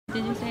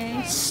Did you say?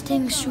 It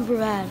stings super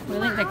bad.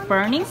 Really? Like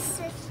burning?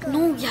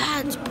 No, yeah,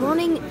 it's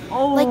burning.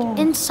 Oh. Like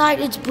inside,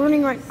 it's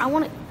burning right. I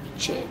want to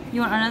shit.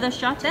 You want another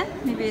shot then?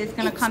 Maybe it's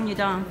gonna calm you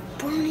down.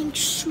 Burning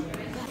super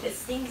bad. If it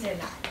stings or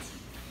not.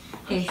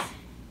 Okay.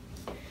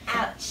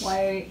 Ouch.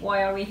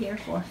 Why are we here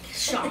for?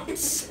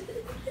 Shots.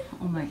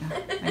 Oh my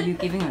god. Are you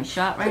giving a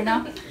shot right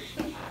now?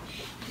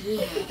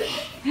 Yeah.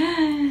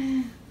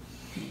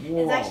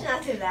 Whoa. It's actually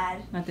not too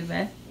bad. Not too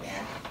bad?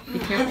 Yeah. Be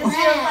I careful. just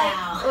feel like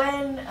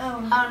when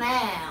How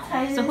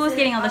now? So who's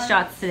getting all the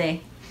shots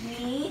today?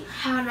 Me,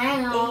 How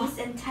now? Ace,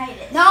 and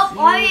Titus. Nope,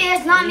 Aria,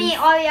 it's not me,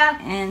 Aria.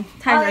 And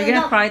Tiger, are you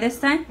gonna cry this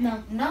time?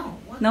 No. No?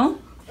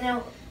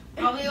 No.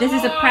 This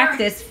is a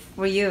practice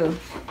for you.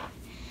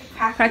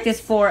 Practice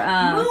for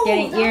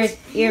getting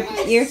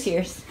ear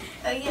tears.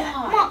 Oh yeah.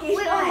 Mama,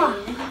 wait, Mama.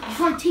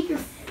 You want to take your...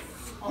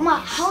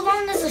 Mama, how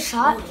long is the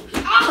shot?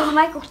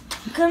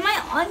 Because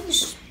my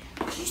eyes...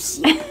 You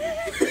see?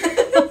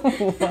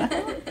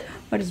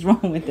 What is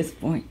wrong with this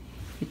boy?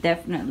 You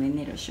definitely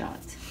need a shot.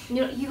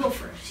 You go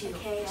first.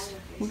 Okay.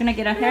 We're gonna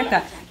get a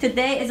haircut.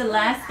 Today is the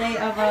last day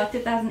of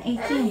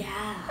 2018.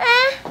 Yeah.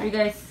 Are you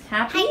guys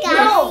happy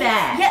No. or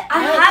sad? Yeah,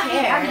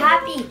 I'm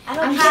happy. I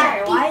don't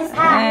care. Why is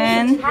that?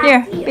 And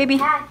here, baby,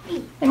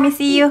 let me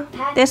see you.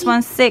 This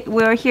one's sick.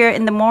 We were here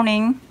in the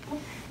morning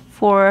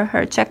for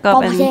her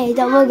checkup, and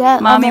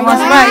mommy was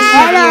right. She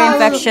had ear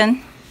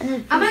infection.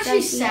 I'm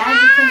actually sad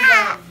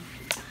because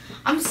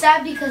I'm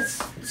sad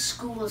because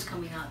school is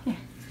coming up.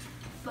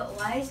 But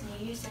why is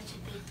New Year's such a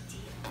big deal?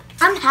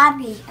 I'm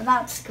happy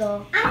about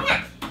school.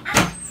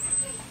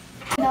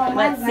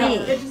 Let's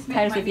see,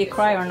 Titus, if you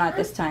cry or not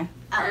this time.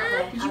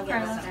 Did you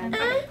cry last time?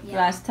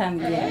 Last time,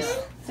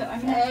 yes. So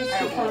I'm gonna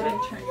have to go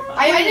and turn your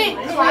body. I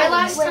didn't cry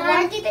last time.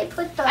 Why did they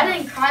put the... I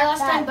didn't cry last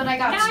time, but I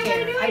got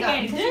scared.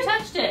 Because you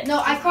touched it.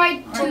 No, I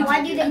cried too.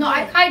 Why do they No,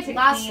 I cried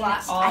last.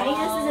 I think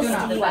this is a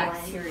sticky one.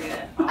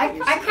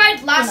 I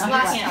cried last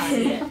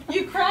time.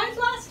 You cried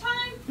last time?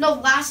 No,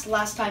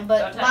 last time,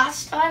 but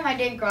last time I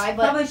didn't cry.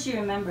 But Probably she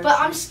remembers. but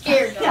I'm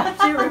scared though.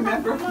 Do you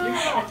remember?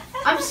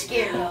 I'm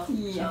scared though.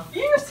 Yeah.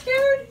 You're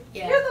scared?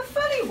 Yeah. You're the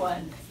funny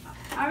one.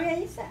 Aria,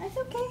 it's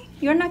okay.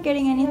 You're not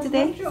getting any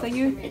today, so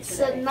you. It's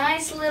a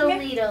nice little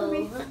needle.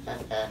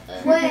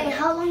 Wait,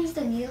 how long is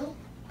the needle?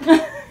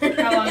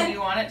 How long do you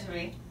want it to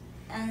be?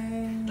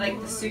 Like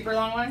the super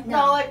long one?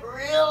 No, like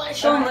really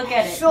short. Don't look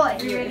at it.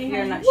 Short. If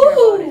you're not sure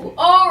about it. Woo!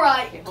 All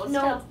right. Okay, hold No.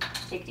 still.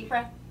 Take a deep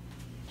breath.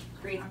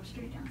 Breathe. Arm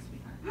straight down,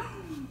 sweetheart.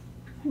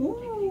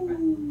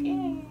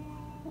 Okay.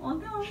 Oh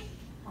no.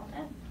 All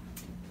done.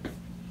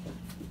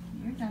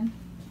 You're done.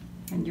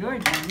 And you're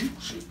done.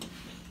 Shoot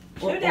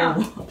down.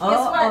 Guess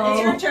what?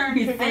 It's your turn.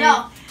 I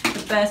know.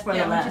 The best for the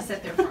Yeah, why don't you last.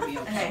 sit there for me?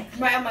 Okay.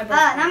 Right on my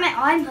butt. Now my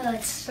arm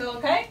hurts. So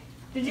okay?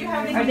 Did you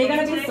have any? Are they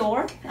gonna be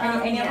sore?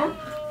 Any of them?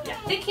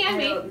 They can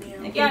be.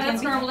 They Yeah, can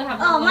that's be. normal to have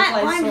Oh, my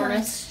localized arm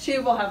soreness. She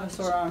will have a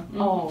sore arm.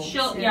 Oh.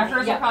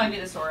 Hers will probably be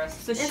the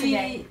sorest. So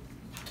she.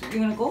 You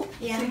gonna go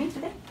Yeah. swimming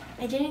today?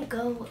 I didn't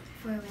go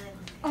for a really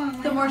long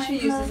time. The more she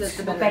uses it,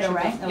 the better. Better,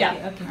 right? Okay,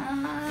 Yeah. Okay.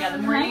 Yeah,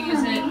 the more you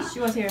use it, She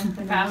was here.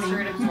 the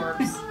faster it absorbs,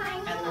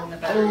 and then the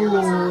better.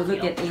 Oh,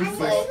 look at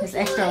Aces. It's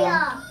extra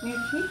long.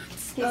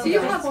 So you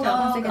have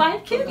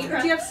 5 kids, or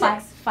do you have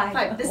 6?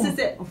 Five. This is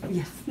it. Oh,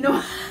 yes.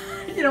 No,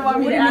 you don't want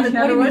me to add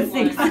another one.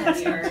 Six.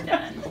 We are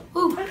done.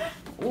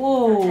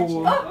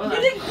 Whoa. Oh, you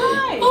didn't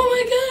cry. Oh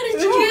my God!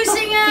 It's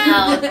juicing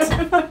out.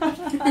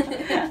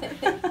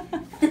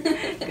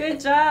 Good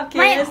job,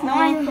 kids. No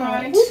one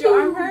cried.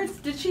 Your arm hurts.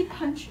 Did she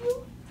punch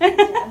you? Good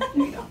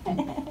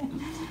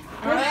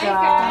Alright,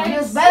 job. guys.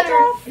 Feels better.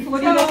 What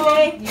do you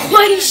say?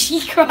 Why is she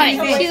crying?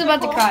 She's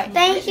about to cry.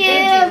 Thank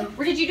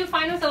you. Did you do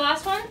fine with the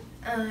last one?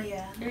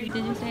 Yeah. Did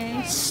you say?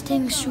 It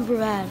stings super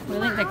bad.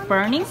 Really? Like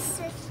burning?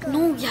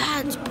 No,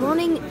 yeah, it's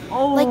burning.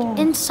 Oh. Like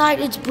inside,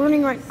 it's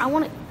burning right. I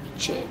want to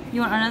shit.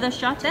 You want another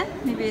shot then?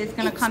 Maybe it's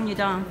gonna calm you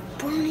down.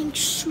 Burning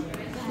super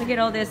bad. Look at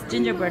all these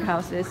gingerbread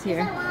houses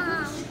here.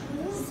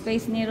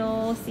 Space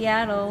Needle,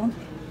 Seattle.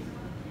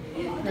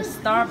 The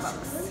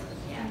Starbucks.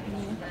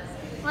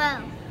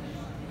 Wow.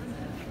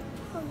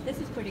 This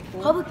is pretty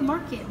cool. Public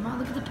market. Mom,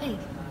 look at the pig.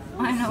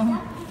 I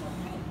know.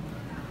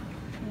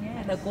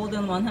 Yeah, the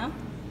golden one, huh?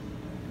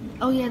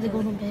 Oh yeah, the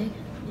golden pig.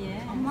 Yeah.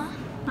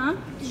 Huh?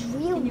 It's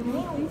real. Can you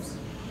move, please?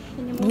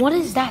 Can you move? What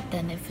is that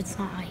then? If it's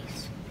not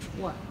ice?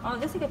 What? Oh,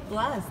 that's like a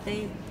glass.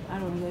 I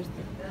don't know. There's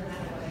the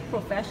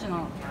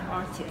professional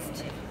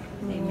artist.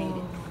 They made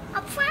it.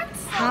 A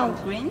pretzel. How?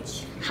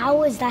 Grinch?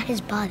 How is that his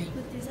body?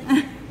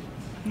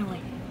 No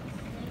way.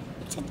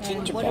 It's a What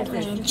gingerbread is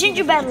it? man.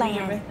 Gingerbread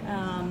land.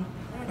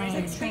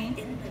 Like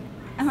train.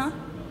 Uh-huh.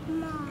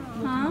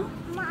 Huh?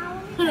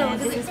 Mom. And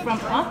this is from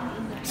up.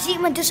 See,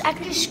 but there's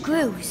actually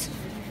screws.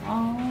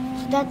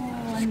 Oh. That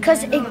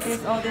because There's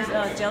it's all this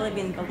jelly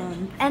bean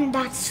balloon. and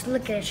that's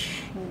look at it.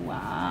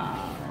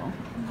 Wow.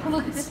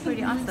 Look, this is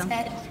pretty awesome.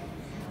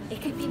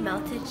 It could be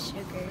melted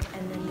sugar,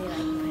 and then they like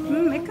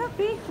put it. It could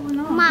be. Who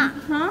knows? Ma.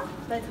 Huh?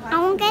 I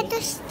won't get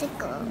the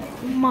sticker.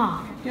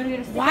 Ma, You wanna get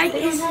a sticker? why They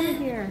don't is have it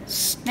here?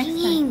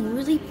 stinging?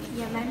 Really?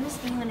 Yeah, mine was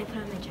stinging when I put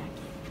on my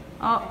jacket.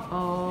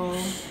 Uh-oh.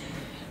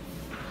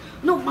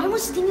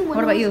 was stinging when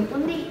What about you?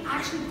 when they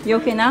actually You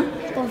okay now?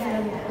 both of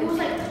them. It was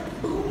like,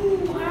 ooh,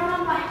 I don't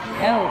know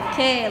why.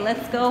 Okay,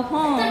 let's go You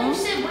home.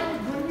 said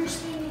when you're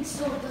standing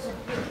still, it doesn't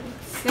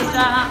hurt. Good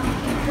job.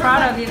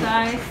 Proud of you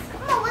guys.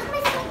 Mama, what's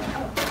my thing?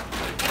 Oh.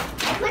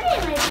 Put it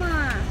in my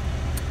mom.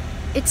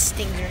 It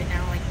stings right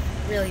now, like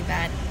really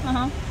bad.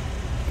 Uh-huh.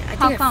 I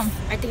come?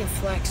 I think it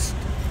flexed.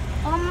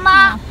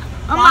 Mama.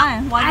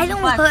 Why? Why I does it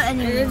don't flex? hurt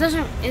anymore.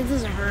 It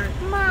doesn't hurt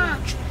Mom.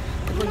 much.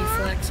 Like when you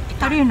flex.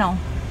 How do you know?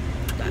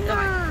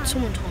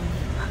 Someone told me.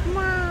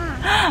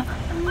 Mom.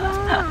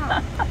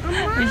 Mom.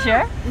 You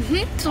sure?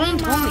 Someone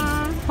told me.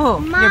 Who?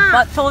 Your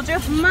butt told you?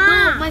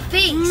 No, my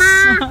face.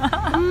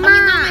 I mean,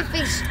 not my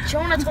face.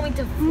 Jonah told me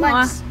to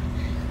flex.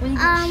 When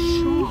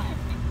you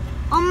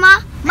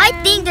Mama, my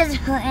thing doesn't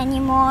hurt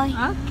anymore.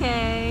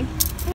 Okay.